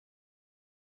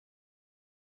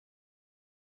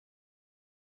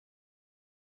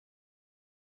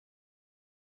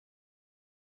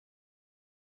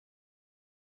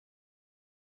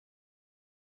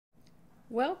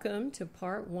Welcome to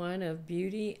part 1 of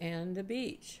Beauty and the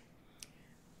Beach.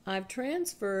 I've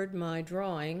transferred my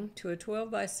drawing to a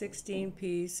 12 by 16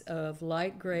 piece of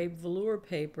light gray velour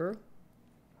paper,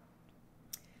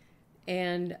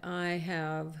 and I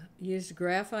have used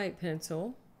graphite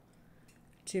pencil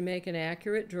to make an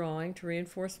accurate drawing to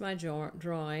reinforce my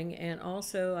drawing, and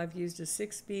also I've used a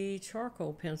 6B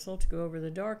charcoal pencil to go over the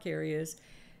dark areas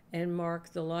and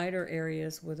mark the lighter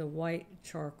areas with a white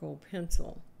charcoal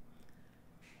pencil.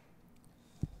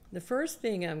 The first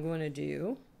thing I'm going to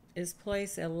do is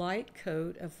place a light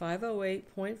coat of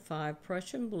 508.5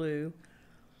 Prussian blue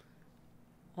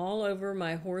all over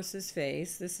my horse's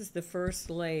face. This is the first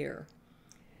layer.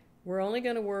 We're only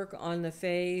going to work on the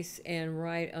face and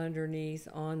right underneath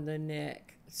on the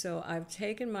neck. So I've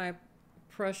taken my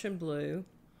Prussian blue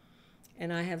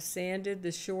and I have sanded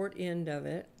the short end of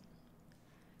it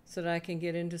so that I can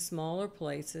get into smaller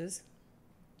places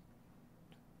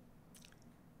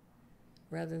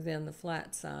rather than the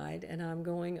flat side, and I'm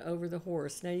going over the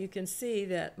horse. Now you can see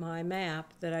that my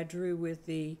map that I drew with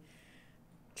the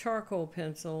charcoal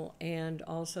pencil and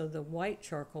also the white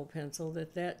charcoal pencil,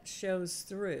 that shows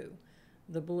through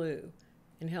the blue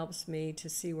and helps me to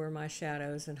see where my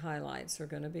shadows and highlights are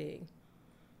going to be.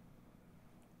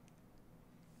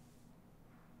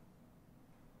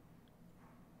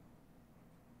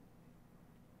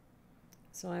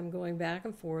 So I'm going back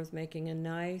and forth, making a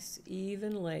nice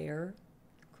even layer,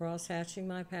 cross-hatching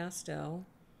my pastel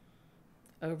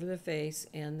over the face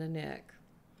and the neck.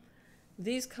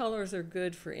 These colors are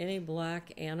good for any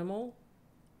black animal.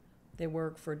 They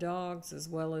work for dogs as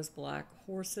well as black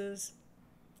horses.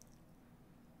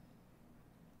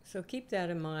 So keep that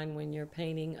in mind when you're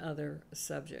painting other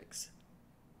subjects.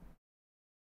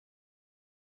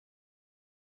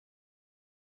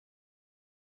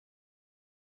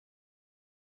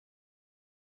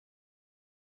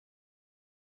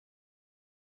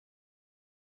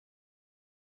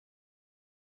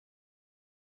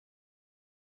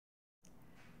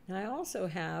 Now I also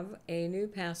have a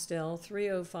NuPastel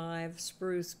 305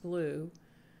 Spruce Blue,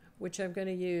 which I'm going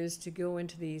to use to go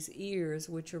into these ears,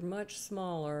 which are much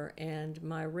smaller, and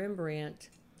my Rembrandt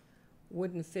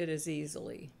wouldn't fit as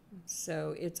easily.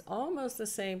 So it's almost the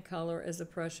same color as the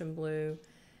Prussian blue,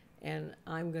 and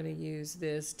I'm going to use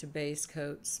this to base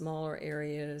coat smaller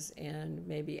areas and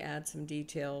maybe add some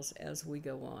details as we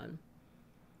go on.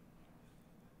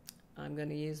 I'm going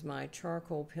to use my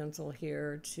charcoal pencil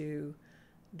here to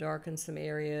darken some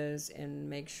areas and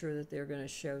make sure that they're going to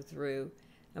show through.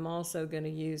 I'm also going to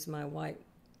use my white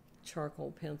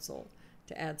charcoal pencil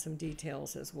to add some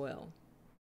details as well.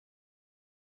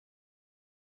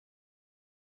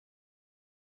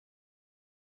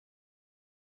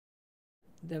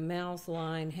 The mouth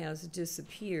line has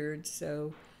disappeared,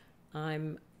 so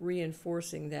I'm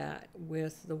reinforcing that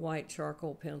with the white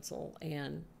charcoal pencil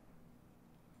and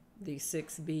the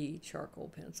 6B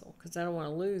charcoal pencil, because I don't want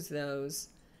to lose those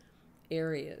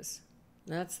areas.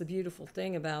 That's the beautiful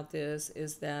thing about this,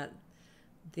 is that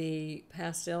the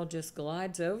pastel just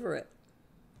glides over it.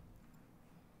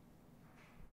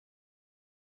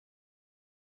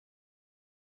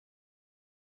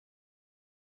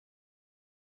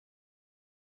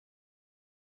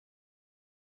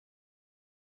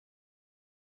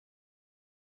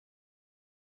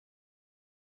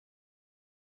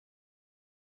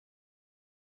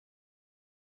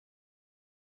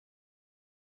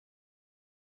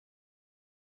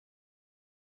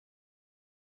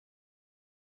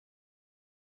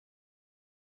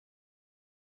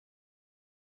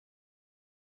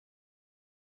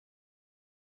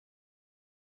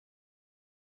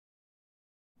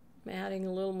 I'm adding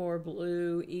a little more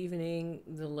blue, evening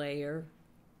the layer,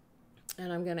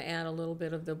 and I'm going to add a little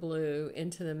bit of the blue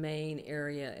into the main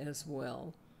area as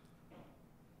well.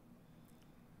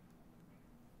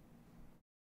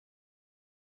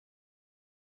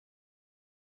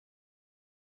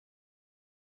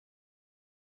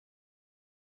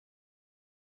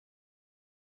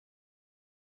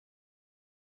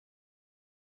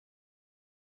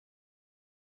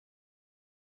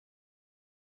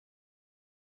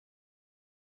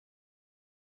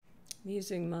 I'm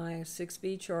using my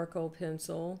 6B charcoal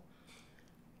pencil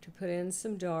to put in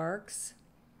some darks.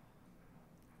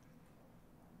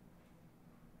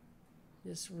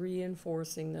 Just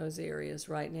reinforcing those areas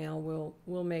right now.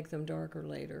 We'll make them darker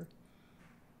later.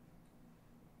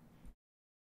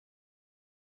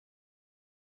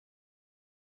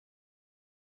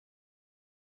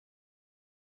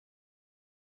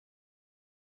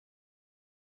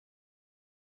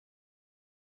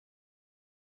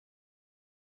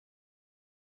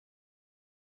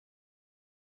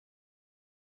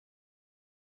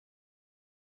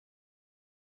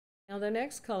 Now the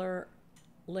next color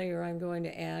layer I'm going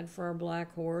to add for our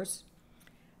black horse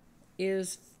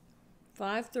is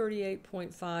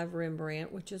 538.5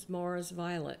 Rembrandt, which is Mars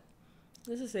Violet.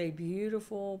 This is a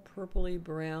beautiful purpley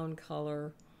brown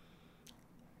color,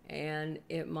 and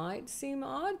it might seem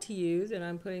odd to you that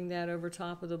I'm putting that over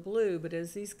top of the blue, but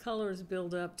as these colors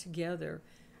build up together,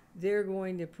 they're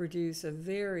going to produce a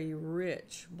very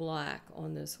rich black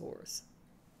on this horse.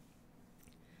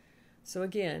 So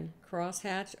again, cross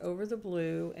hatch over the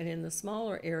blue, and in the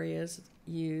smaller areas,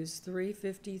 use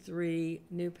 353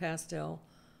 NuPastel,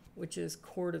 which is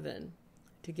cordovan,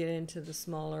 to get into the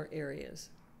smaller areas.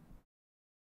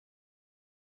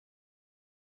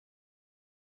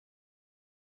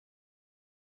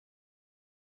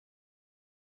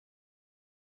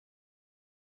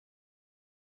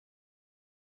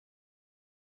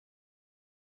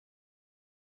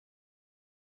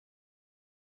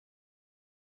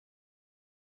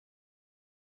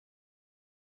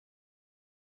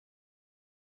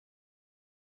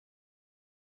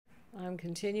 I'm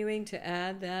continuing to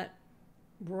add that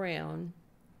brown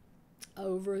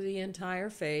over the entire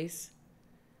face,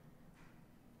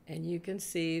 and you can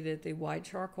see that the white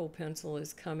charcoal pencil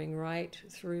is coming right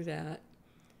through that.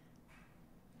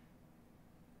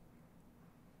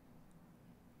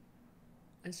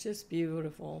 It's just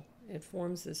beautiful. It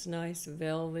forms this nice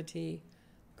velvety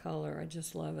color. I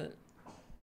just love it.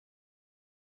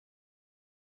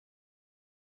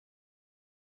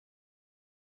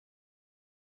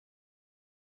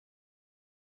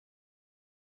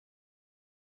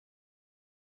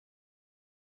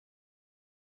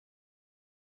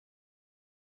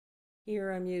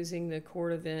 Here I'm using the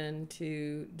cordovan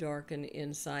to darken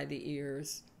inside the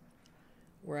ears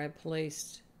where I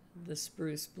placed the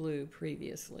spruce blue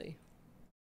previously.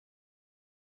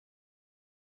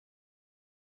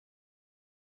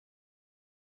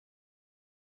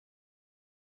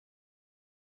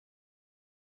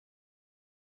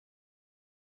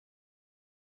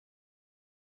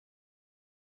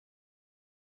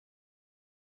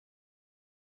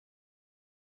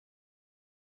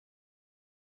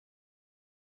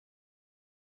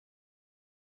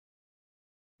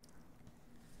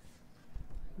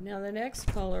 Now the next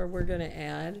color we're going to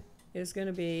add is going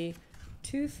to be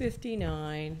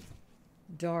 259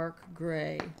 dark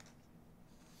gray.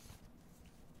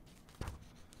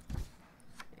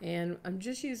 And I'm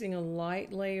just using a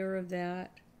light layer of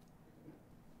that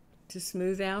to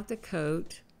smooth out the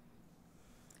coat.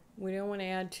 We don't want to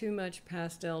add too much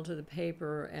pastel to the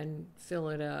paper and fill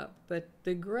it up, but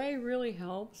the gray really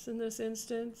helps in this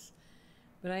instance.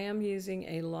 But I am using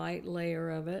a light layer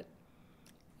of it.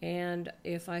 And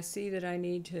if I see that I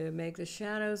need to make the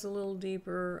shadows a little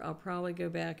deeper, I'll probably go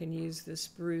back and use the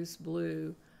spruce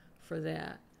blue for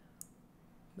that.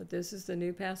 But this is the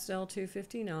NuPastel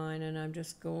 259, and I'm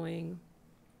just going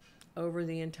over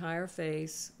the entire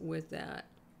face with that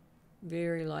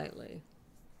very lightly.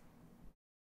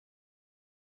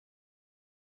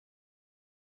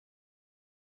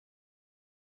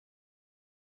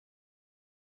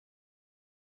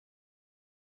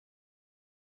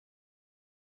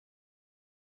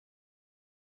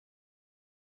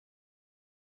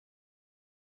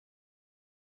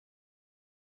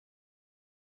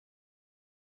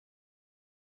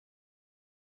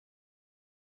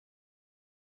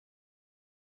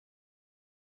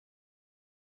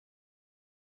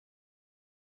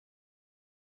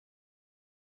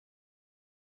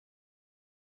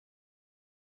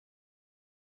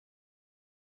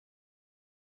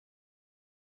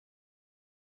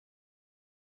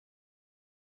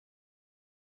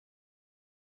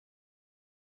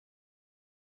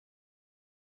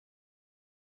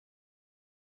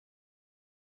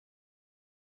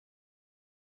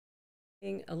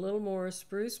 A little more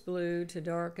spruce blue to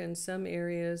darken some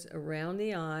areas around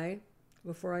the eye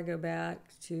before I go back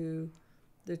to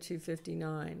the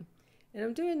 259. And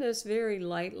I'm doing this very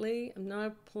lightly. I'm not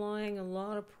applying a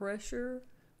lot of pressure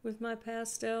with my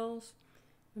pastels.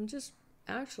 I'm just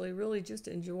actually really just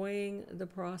enjoying the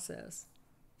process.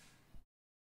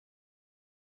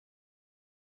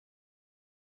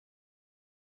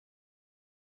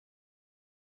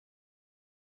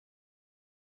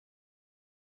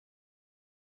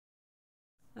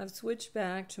 I've switched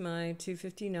back to my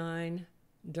 259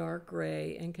 dark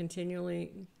gray and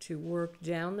continually to work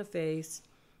down the face,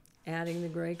 adding the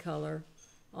gray color,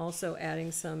 also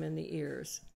adding some in the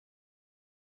ears.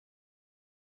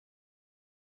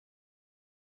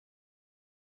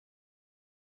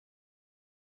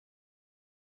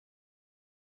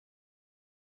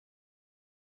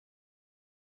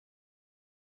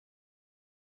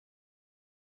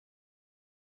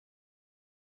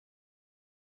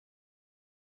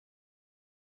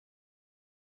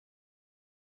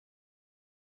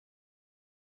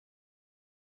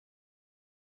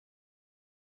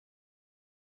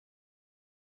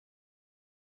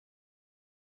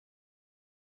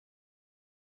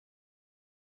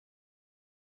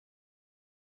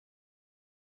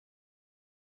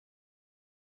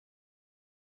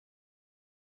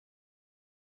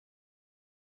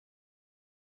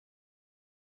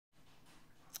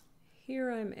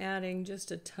 Here I'm adding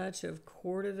just a touch of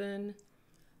cordovan.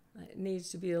 It needs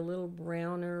to be a little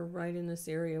browner right in this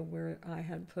area where I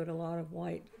had put a lot of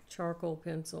white charcoal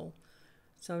pencil.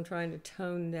 So I'm trying to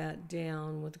tone that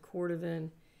down with the cordovan,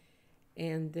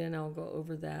 and then I'll go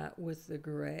over that with the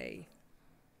gray.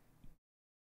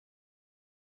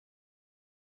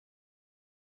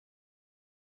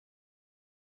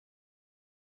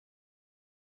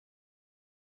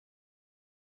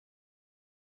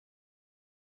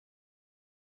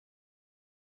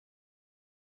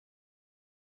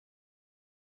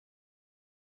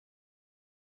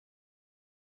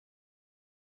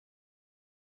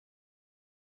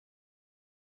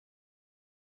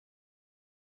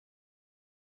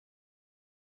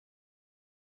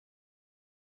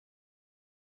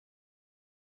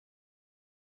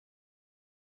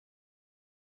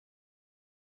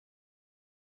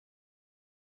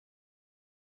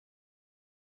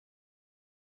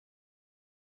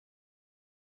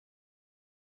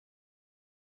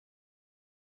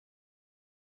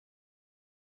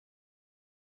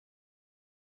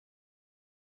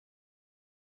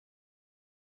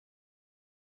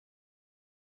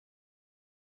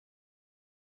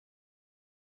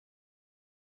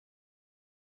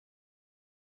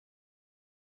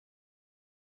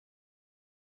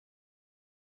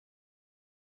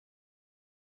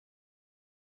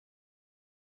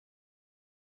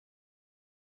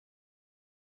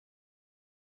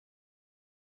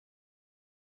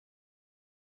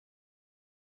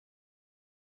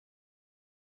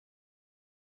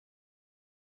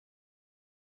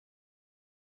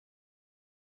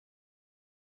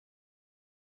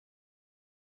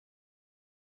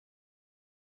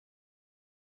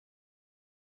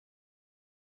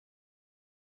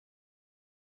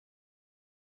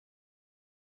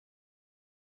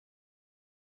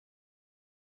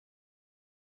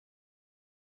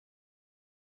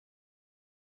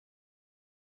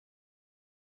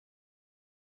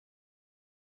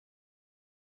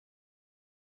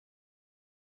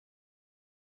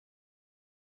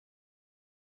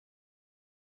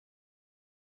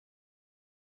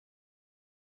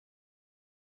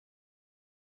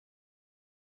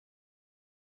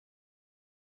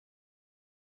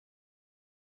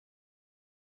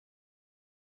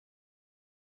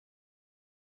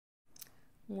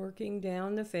 Working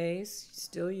down the face,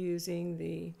 still using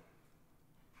the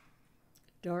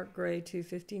dark gray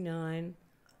 259,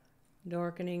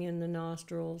 darkening in the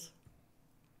nostrils,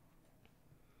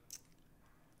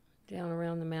 down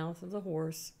around the mouth of the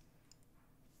horse.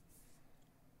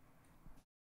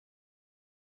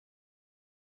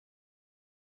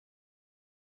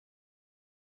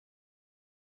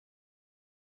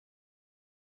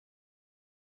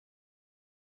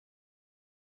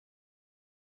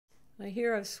 Now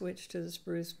here I've switched to the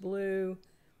spruce blue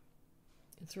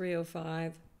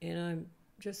 305, and I'm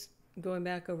just going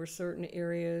back over certain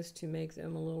areas to make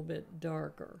them a little bit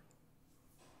darker.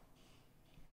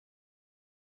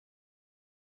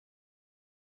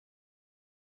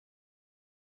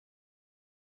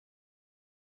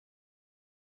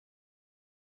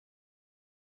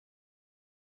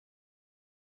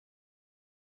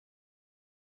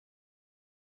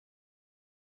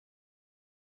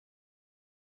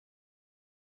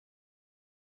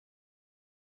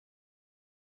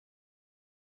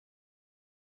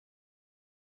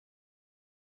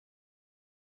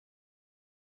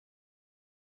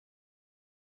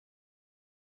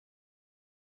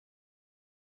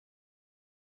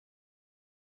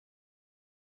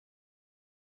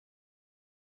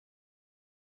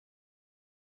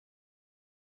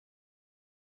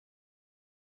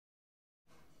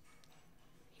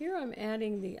 Here I'm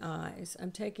adding the eyes. I'm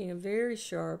taking a very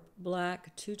sharp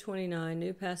black 229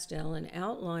 NuPastel and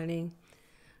outlining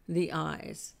the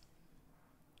eyes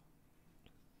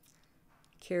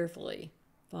carefully,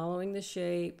 following the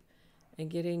shape and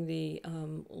getting the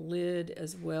lid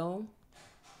as well,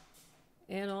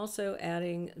 and also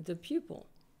adding the pupil.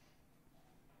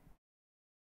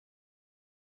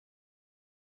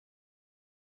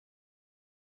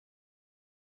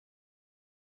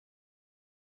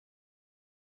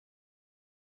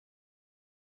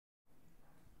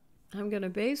 I'm going to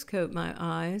base coat my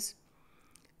eyes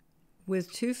with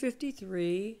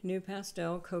 253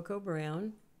 NuPastel Cocoa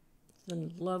Brown. It's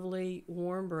a lovely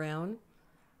warm brown.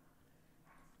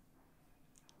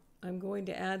 I'm going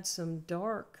to add some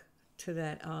dark to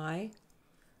that eye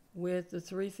with the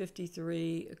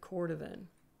 353 Cordovan.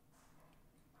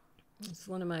 It's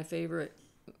one of my favorite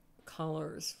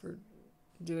colors for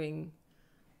doing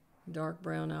dark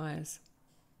brown eyes.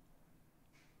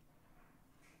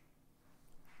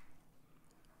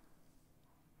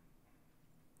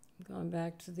 Going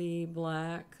back to the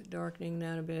black, darkening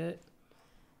that a bit.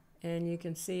 And you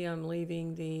can see I'm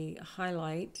leaving the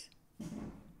highlight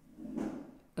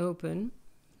open.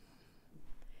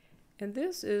 And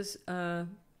this is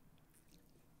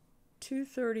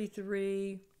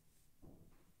 233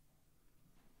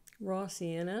 raw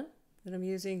sienna that I'm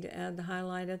using to add the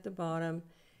highlight at the bottom,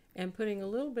 and putting a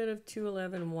little bit of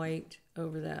 211 white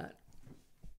over that.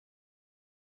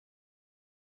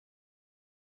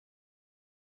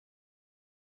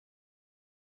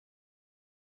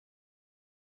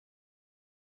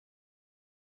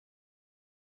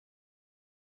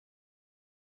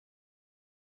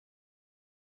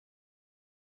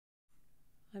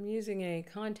 I'm using a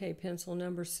Conte pencil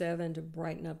number 7 to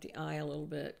brighten up the eye a little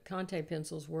bit. Conte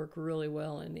pencils work really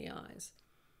well in the eyes.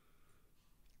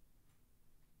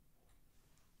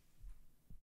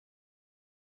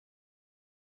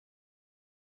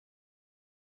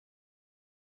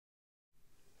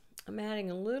 I'm adding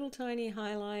a little tiny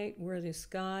highlight where the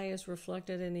sky is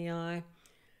reflected in the eye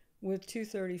with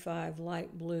 235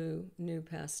 light blue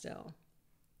NuPastel.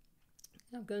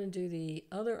 I'm going to do the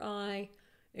other eye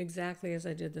exactly as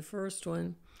I did the first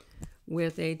one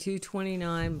with a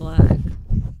 229 black,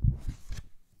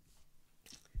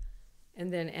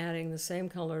 and then adding the same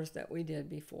colors that we did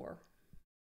before.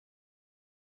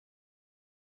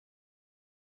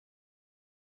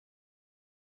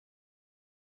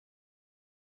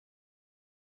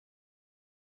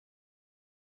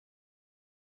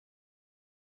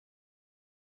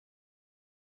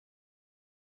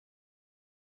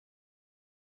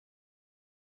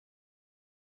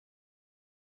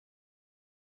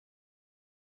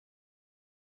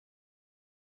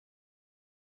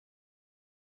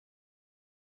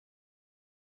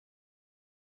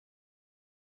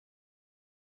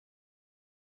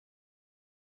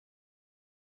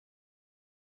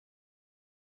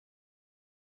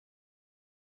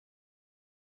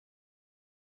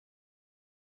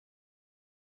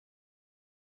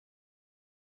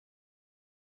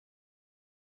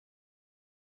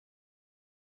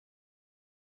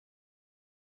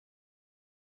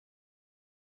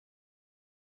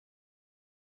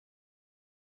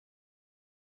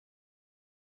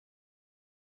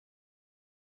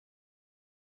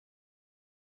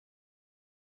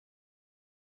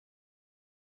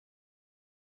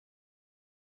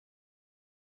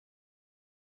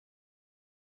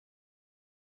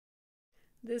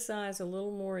 This eye is a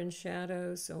little more in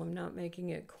shadow, so I'm not making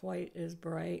it quite as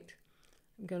bright.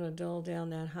 I'm going to dull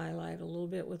down that highlight a little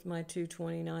bit with my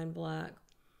 229 black.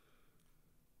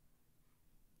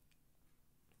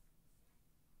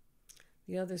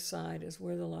 The other side is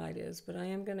where the light is, but I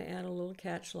am going to add a little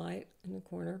catch light in the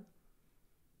corner.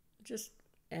 It just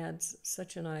adds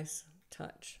such a nice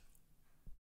touch.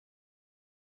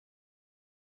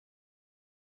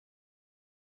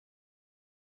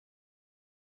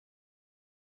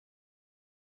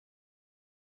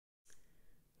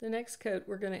 The next coat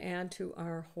we're going to add to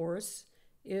our horse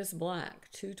is black,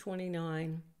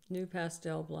 229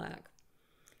 NuPastel black.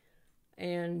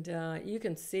 And you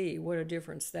can see what a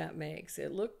difference that makes.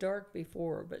 It looked dark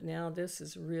before, but now this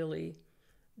is really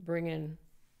bringing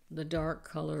the dark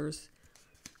colors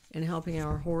and helping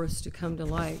our horse to come to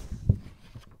light.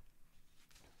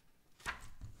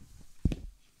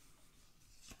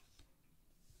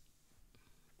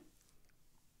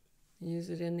 Use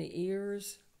it in the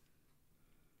ears.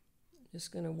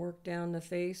 Just going to work down the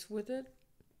face with it.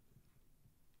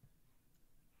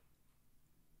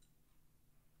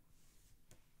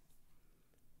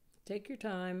 Take your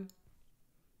time.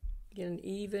 Get an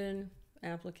even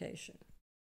application.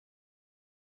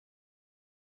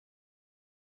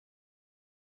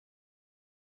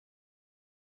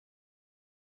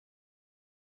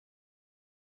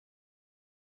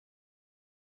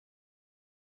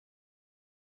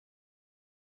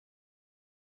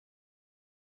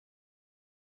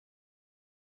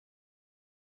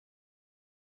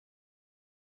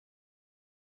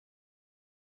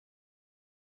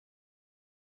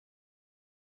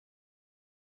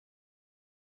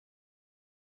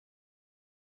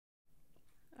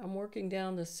 I'm working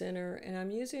down the center, and I'm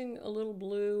using a little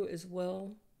blue as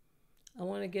well. I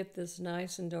want to get this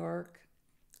nice and dark,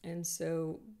 and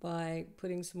so by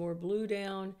putting some more blue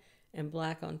down and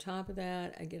black on top of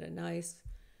that, I get a nice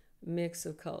mix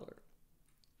of color.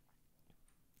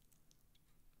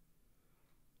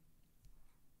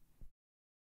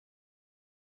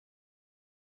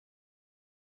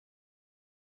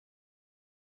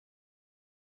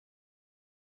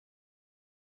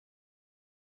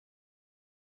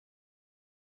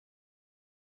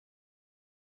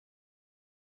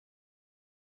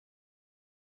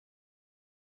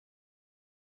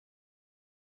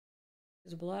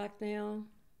 is black now.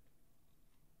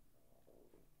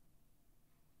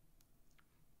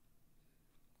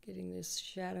 Getting this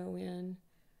shadow in.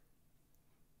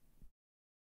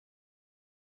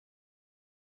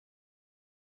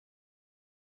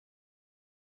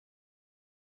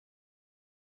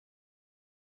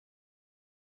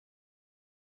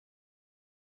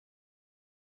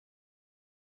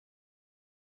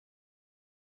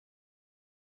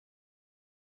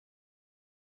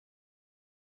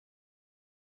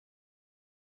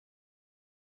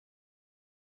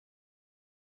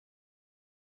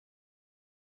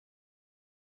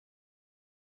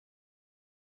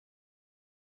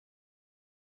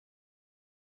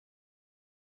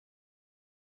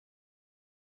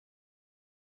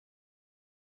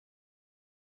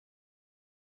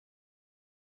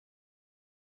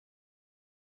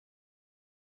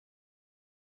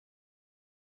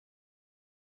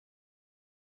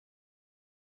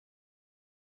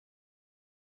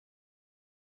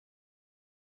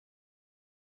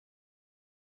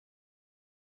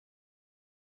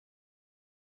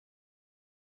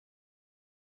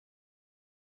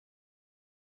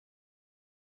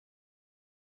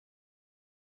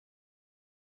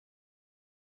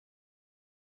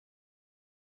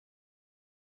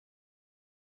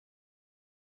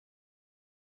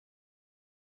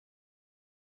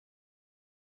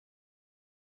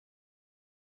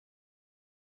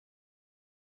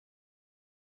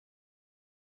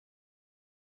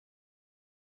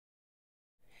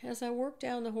 As I work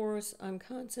down the horse, I'm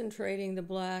concentrating the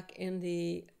black in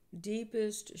the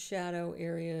deepest shadow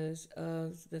areas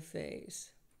of the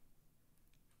face.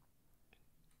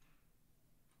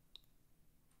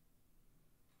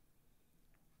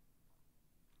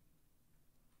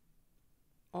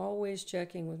 Always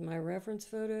checking with my reference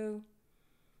photo.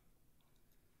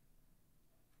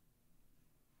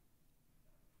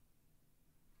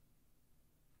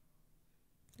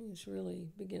 It's really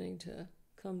beginning to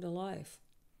come to life.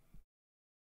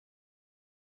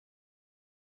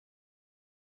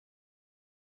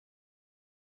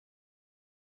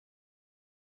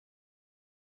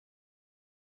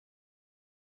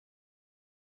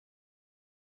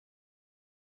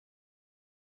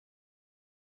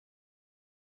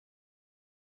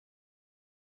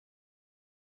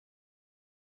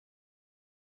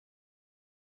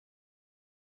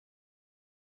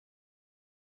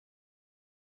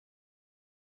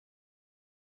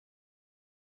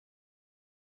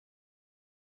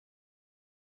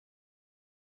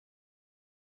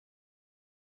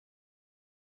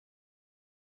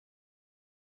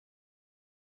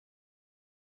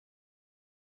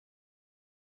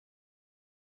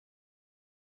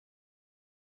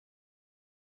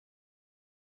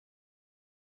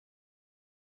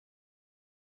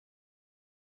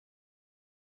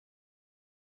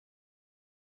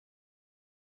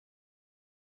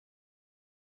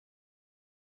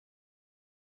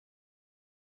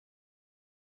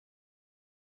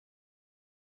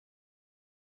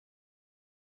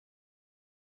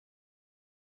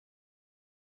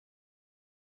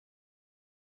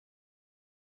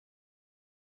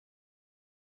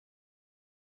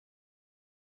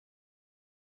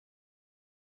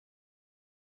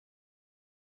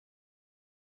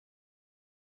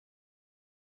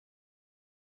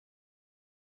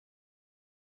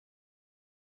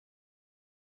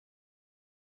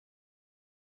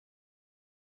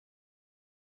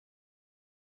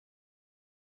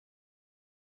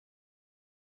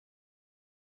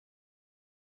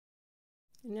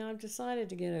 Now I've decided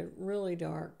to get it really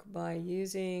dark by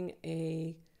using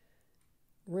a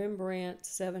Rembrandt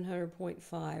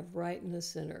 700.5 right in the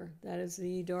center. That is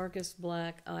the darkest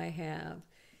black I have.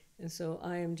 And so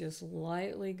I am just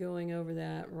lightly going over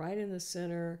that right in the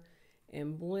center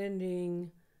and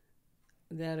blending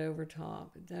that over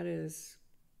top. That is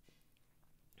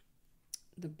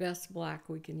the best black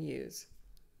we can use.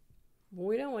 But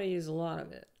we don't want to use a lot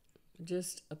of it,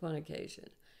 just upon occasion.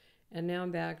 And now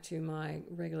I'm back to my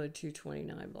regular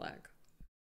 229 black.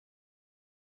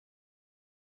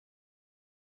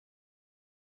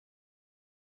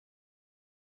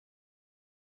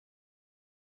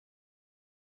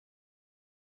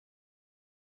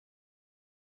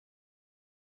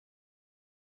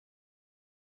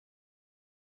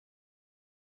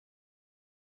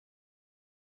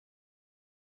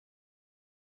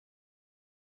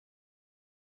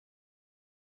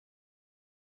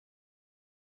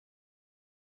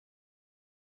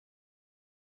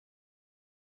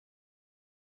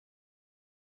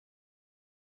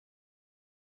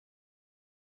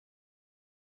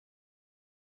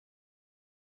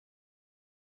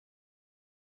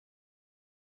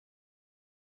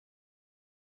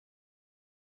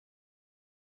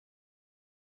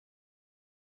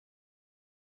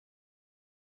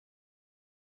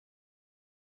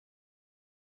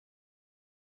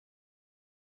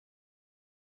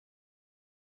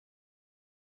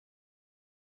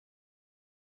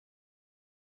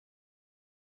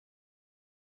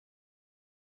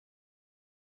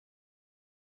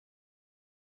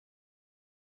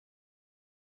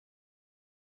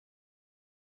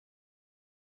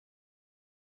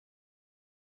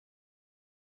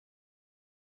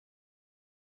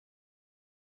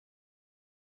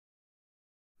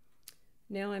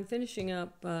 Now I'm finishing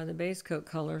up the base coat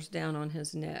colors down on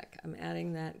his neck. I'm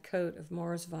adding that coat of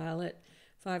Mars Violet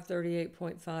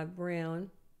 538.5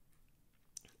 brown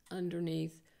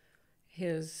underneath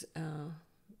his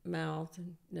mouth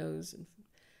and nose.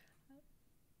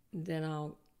 And then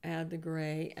I'll add the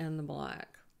gray and the black.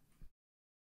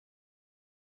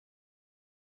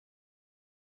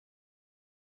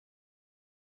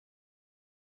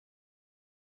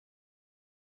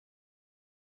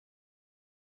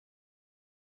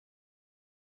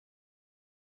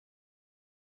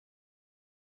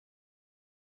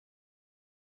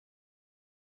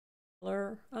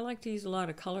 I like to use a lot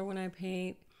of color when I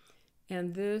paint,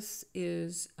 and this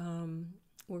is I'm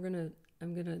gonna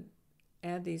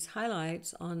add these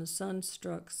highlights on the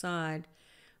sunstruck side.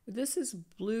 This is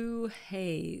Blue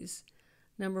Haze,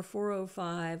 number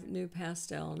 405,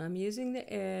 NuPastel, and I'm using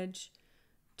the edge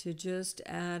to just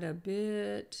add a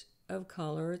bit of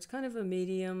color. It's kind of a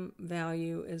medium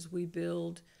value as we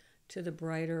build to the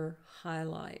brighter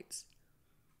highlights.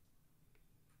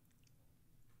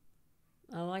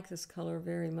 I like this color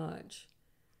very much.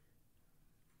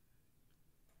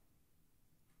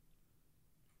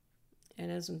 And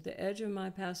as the edge of my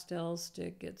pastel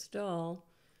stick gets dull,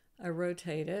 I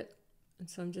rotate it. And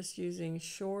so I'm just using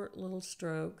short little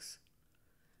strokes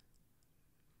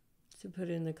to put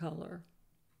in the color.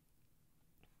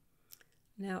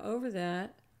 Now over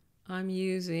that, I'm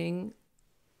using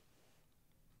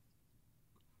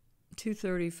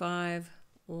 235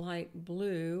 light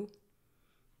blue.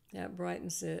 That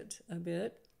brightens it a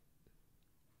bit.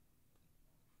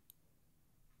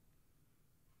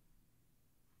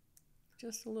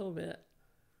 Just a little bit.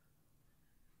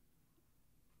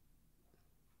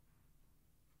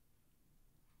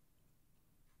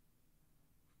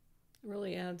 It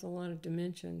really adds a lot of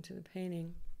dimension to the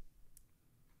painting.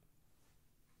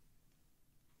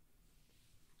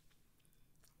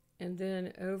 And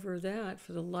then over that,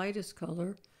 for the lightest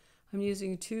color, I'm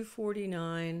using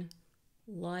 249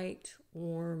 light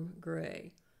warm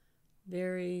gray,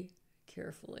 very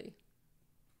carefully,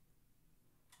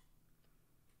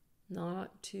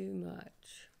 not too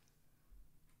much.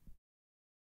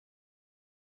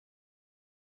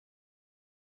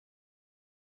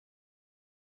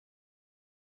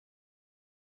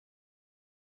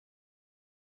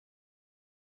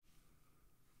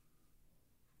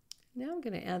 Now I'm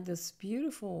going to add this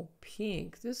beautiful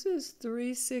pink. This is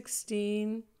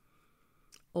 316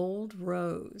 Old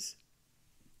Rose.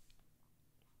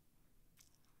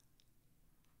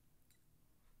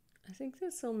 I think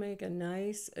this will make a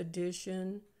nice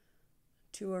addition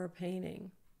to our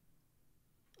painting.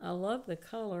 I love the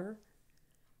color.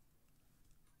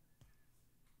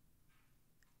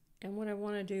 And what I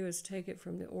want to do is take it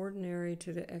from the ordinary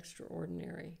to the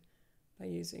extraordinary by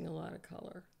using a lot of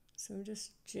color. So I'm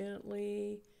just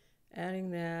gently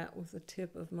adding that with the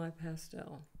tip of my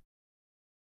pastel.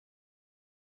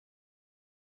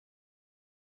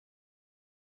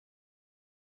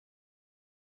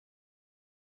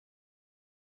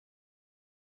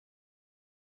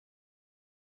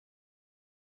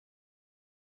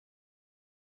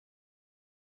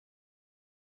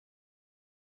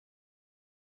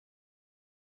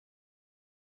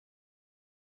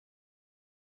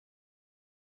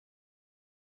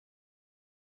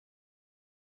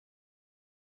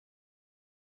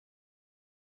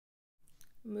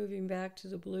 Moving back to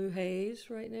the Blue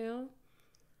Haze right now,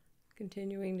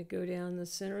 continuing to go down the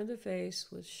center of the face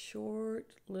with short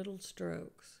little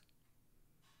strokes.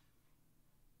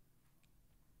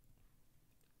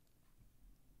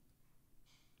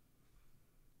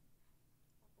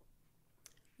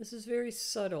 This is very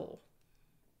subtle.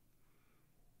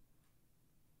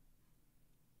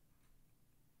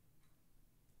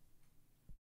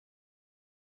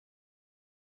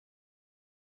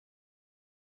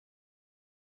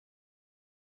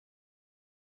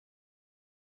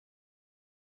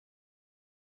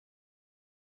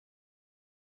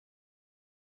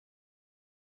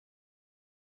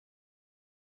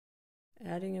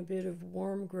 Adding a bit of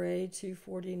warm gray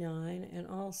 249 and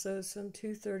also some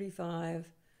 235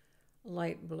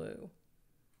 light blue.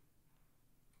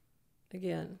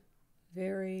 Again,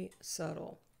 very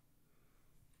subtle.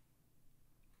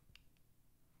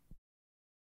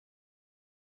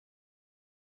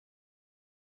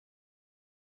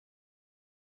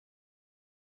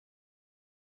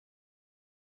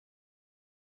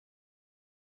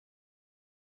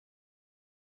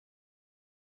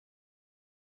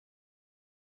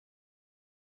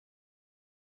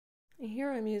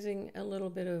 Here I'm using a little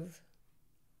bit of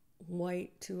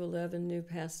white 211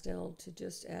 NuPastel to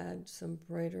just add some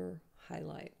brighter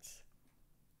highlights.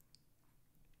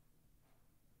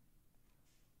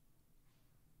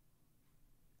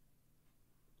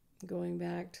 Going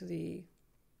back to the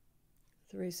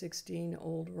 316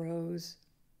 Old Rose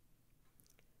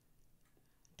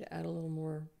to add a little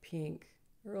more pink.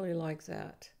 I really like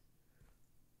that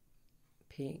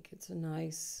pink. It's a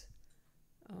nice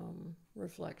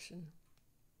reflection.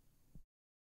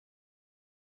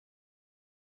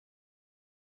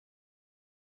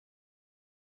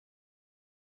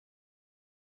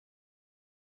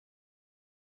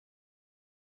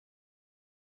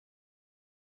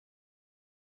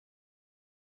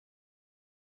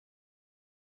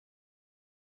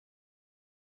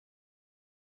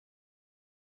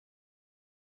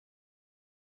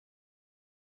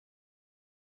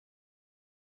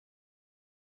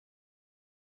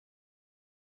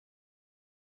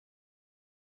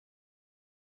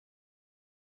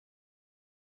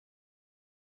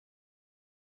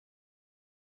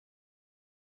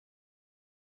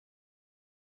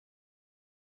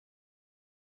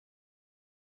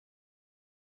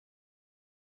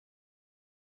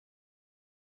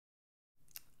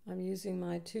 I'm using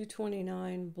my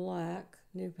 229 black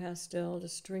NuPastel to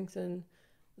strengthen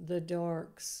the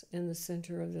darks in the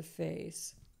center of the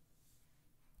face.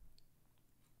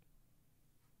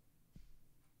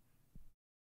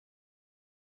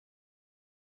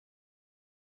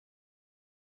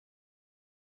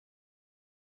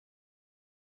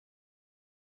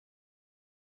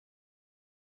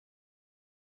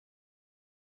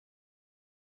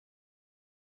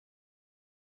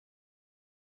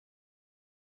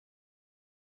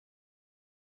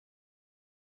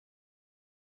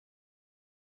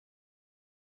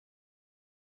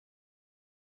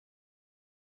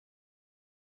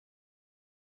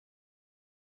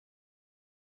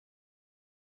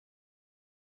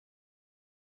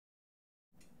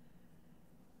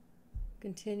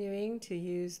 Continuing to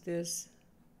use this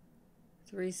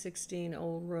 316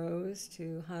 Old Rose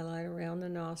to highlight around the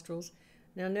nostrils.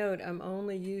 Now note, I'm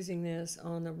only using this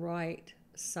on the right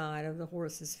side of the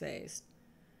horse's face.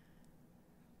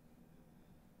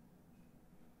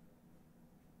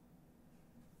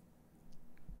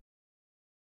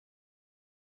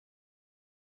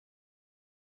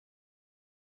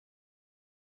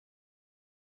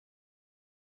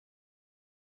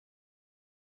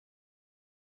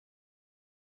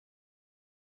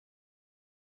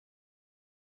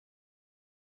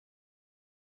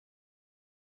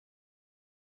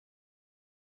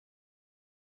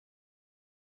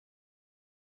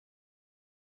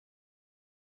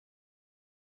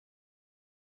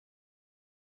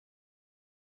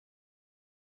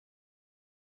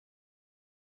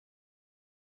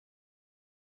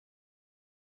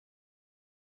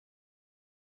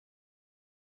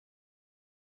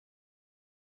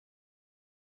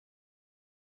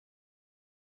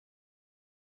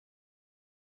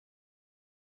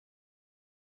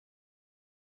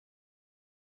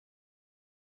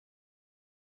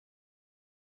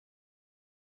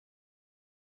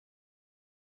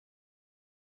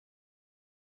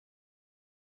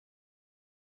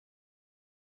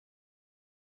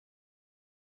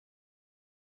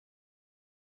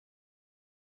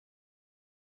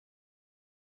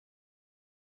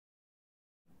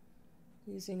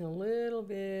 Using a little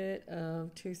bit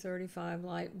of 235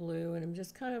 light blue, and I'm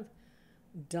just kind of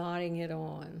dotting it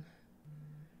on,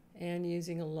 and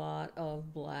using a lot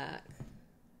of black.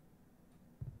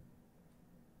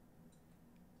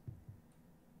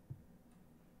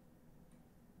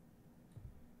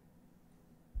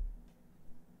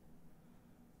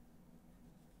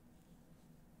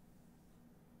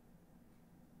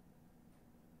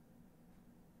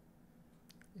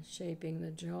 Shaping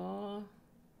the jaw.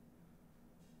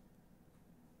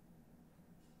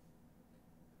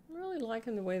 I'm really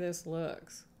liking the way this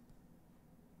looks.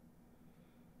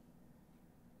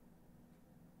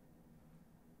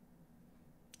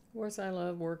 Of course, I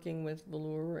love working with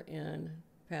velour and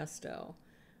pastel.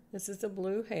 This is the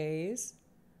Blue Haze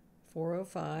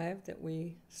 405 that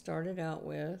we started out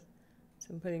with. So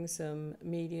I'm putting some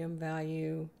medium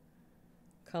value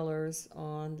colors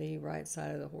on the right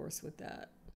side of the horse with that.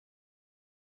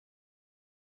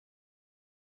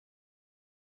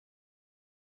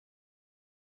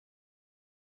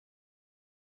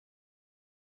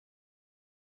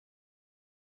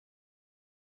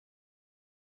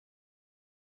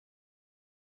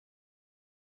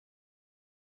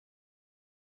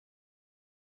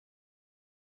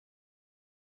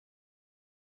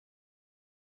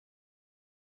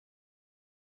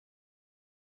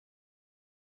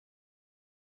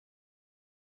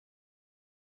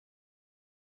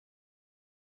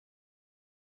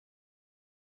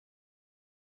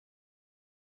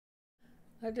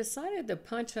 I've decided to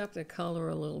punch up the color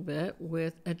a little bit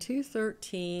with a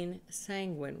 213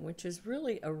 Sanguine, which is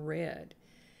really a red.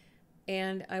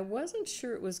 And I wasn't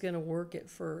sure it was going to work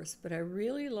at first, but I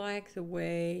really like the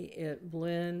way it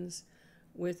blends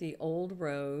with the old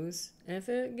rose. And if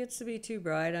it gets to be too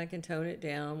bright, I can tone it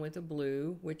down with a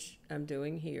blue, which I'm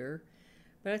doing here.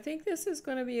 But I think this is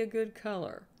going to be a good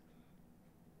color.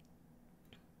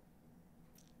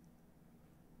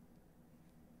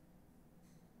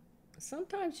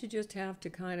 Sometimes you just have to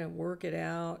kind of work it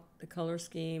out, the color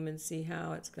scheme, and see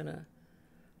how it's going to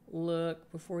look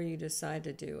before you decide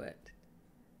to do it.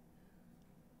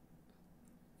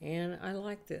 And I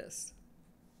like this.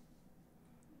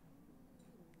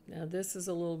 Now this is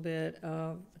a little bit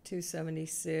of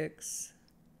 276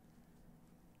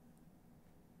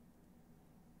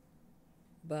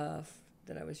 buff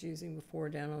that I was using before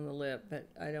down on the lip, but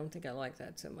I don't think I like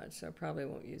that so much, so I probably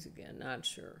won't use it again, not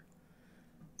sure.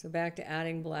 So back to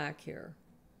adding black here.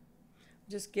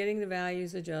 Just getting the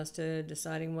values adjusted,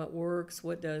 deciding what works,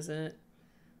 what doesn't.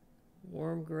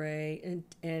 Warm gray,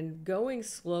 and going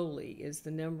slowly is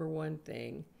the number one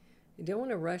thing. You don't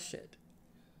want to rush it.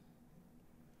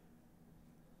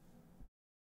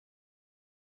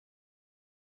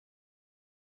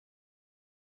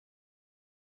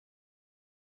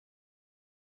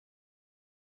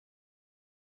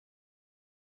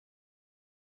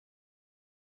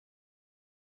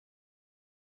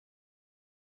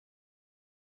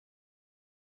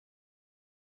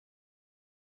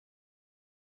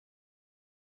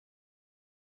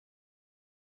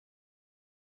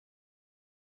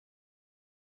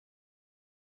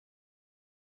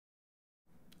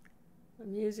 I've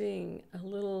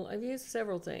used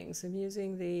several things. I'm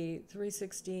using the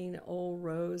 316 Old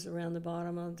Rose around the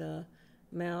bottom of the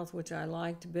mouth, which I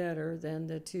liked better than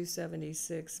the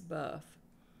 276 Buff.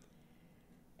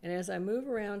 And as I move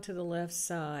around to the left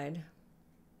side,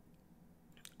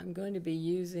 I'm going to be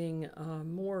using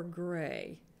more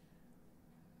gray.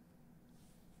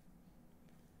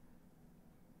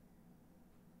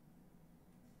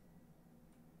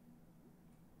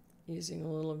 Using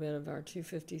a little bit of our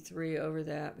 253 over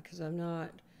that because I'm not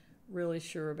really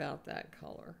sure about that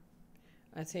color.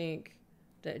 I think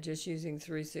that just using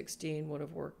 316 would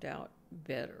have worked out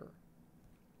better.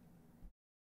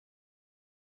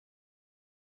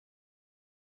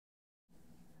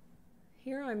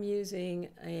 Here I'm using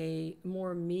a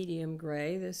more medium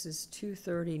gray. This is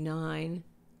 239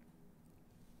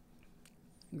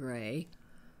 gray.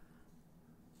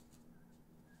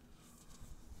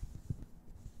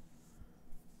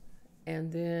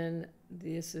 And then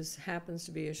this happens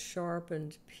to be a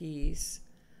sharpened piece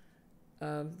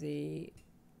of the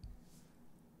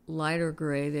lighter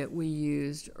gray that we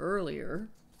used earlier.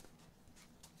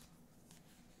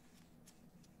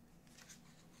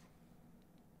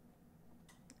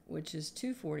 Which is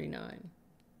 249.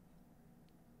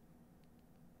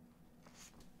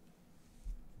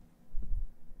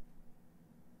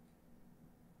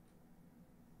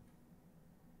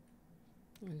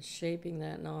 And shaping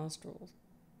that nostril.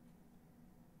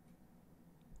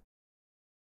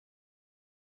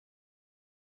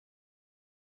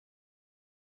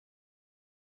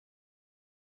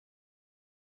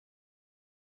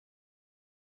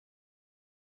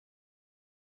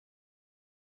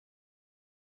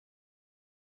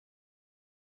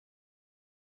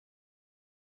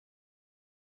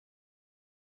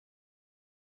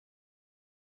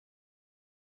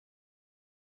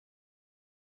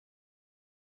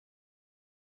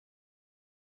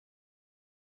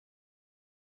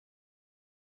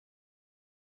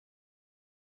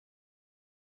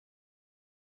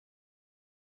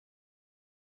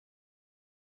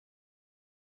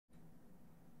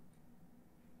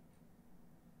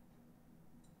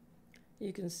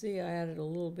 You can see I added a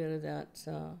little bit of that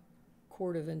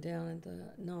cordovan down at the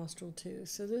nostril too.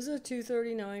 So this is a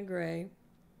 239 gray.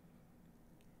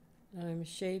 I'm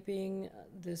shaping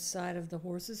this side of the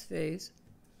horse's face.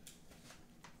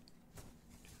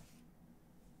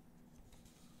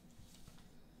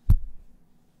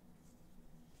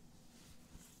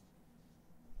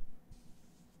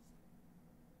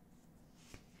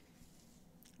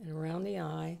 And around the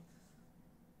eye.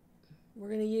 We're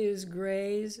going to use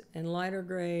grays and lighter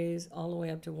grays all the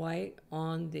way up to white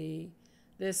on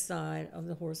this side of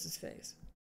the horse's face.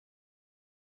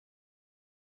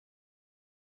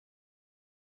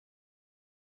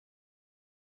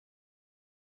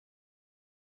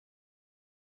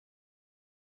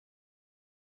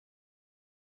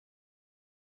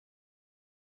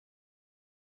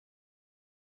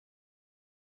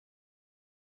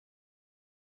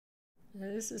 Now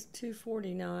this is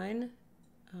 249.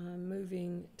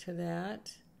 moving to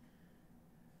that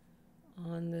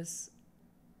on this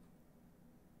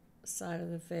side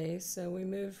of the face. So we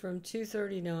moved from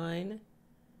 239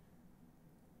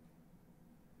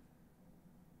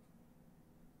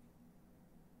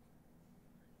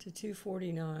 to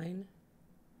 249,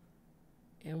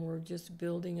 and we're just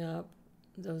building up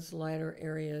those lighter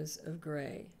areas of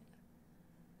gray.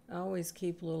 I always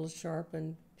keep little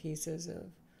sharpened pieces of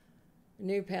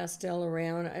NuPastel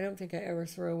around. I don't think I ever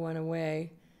throw one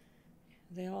away.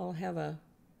 They all have a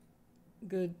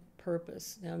good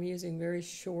purpose. Now I'm using very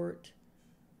short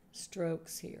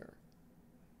strokes here.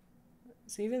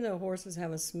 So even though horses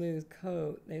have a smooth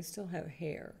coat, they still have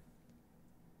hair.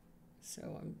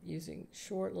 So I'm using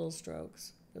short little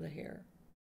strokes for the hair.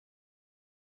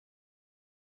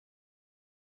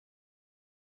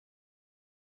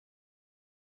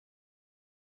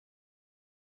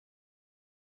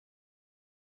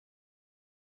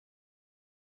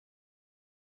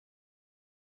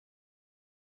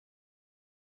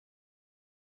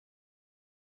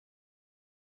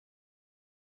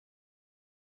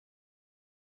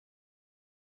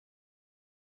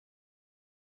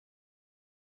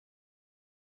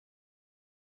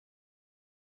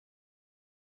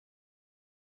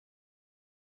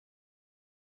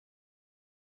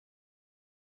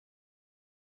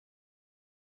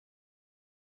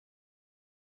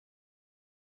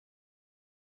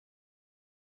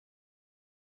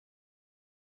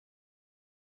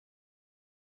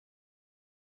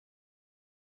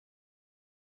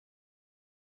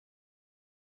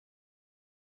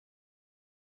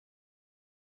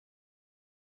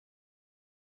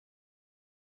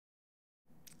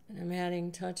 And I'm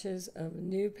adding touches of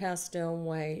NuPastel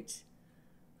white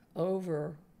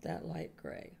over that light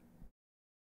gray.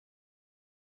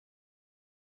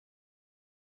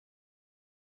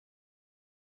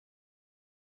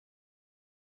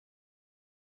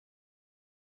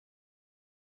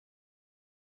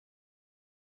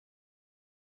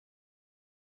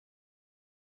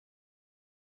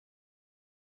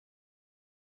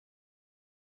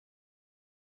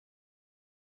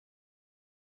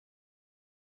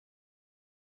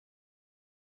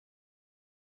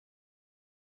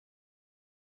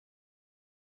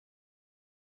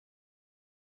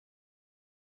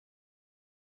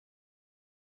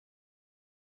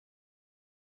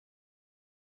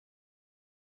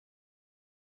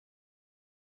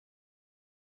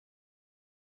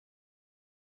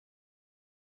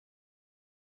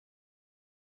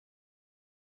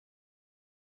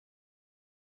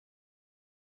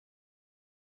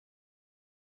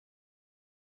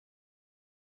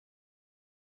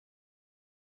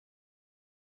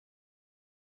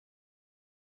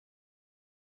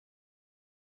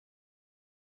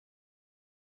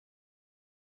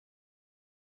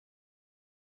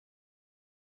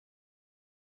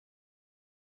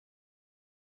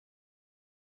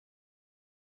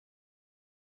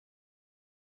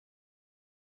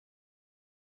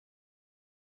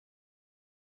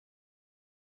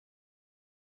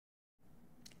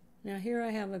 Now here I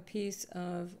have a piece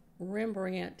of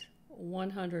Rembrandt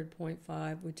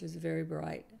 100.5, which is very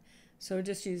bright. So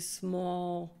just use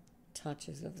small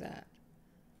touches of that.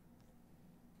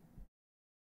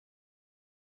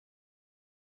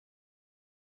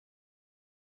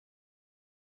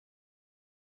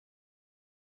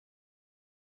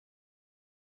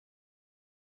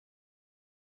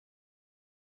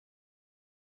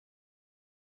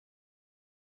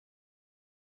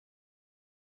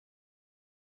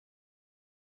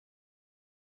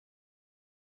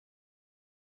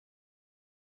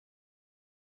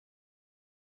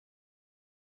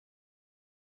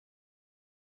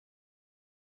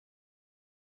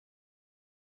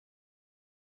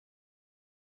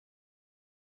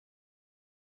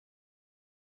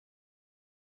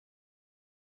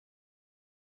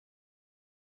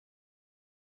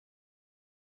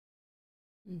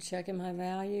 And checking my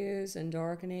values and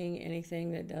darkening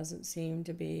anything that doesn't seem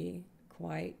to be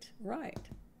quite right.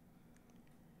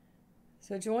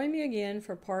 So join me again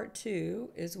for part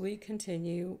 2 as we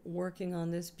continue working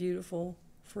on this beautiful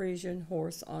Frisian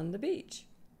horse on the beach.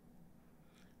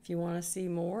 If you want to see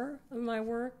more of my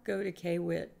work, go to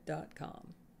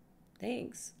kwit.com.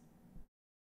 Thanks.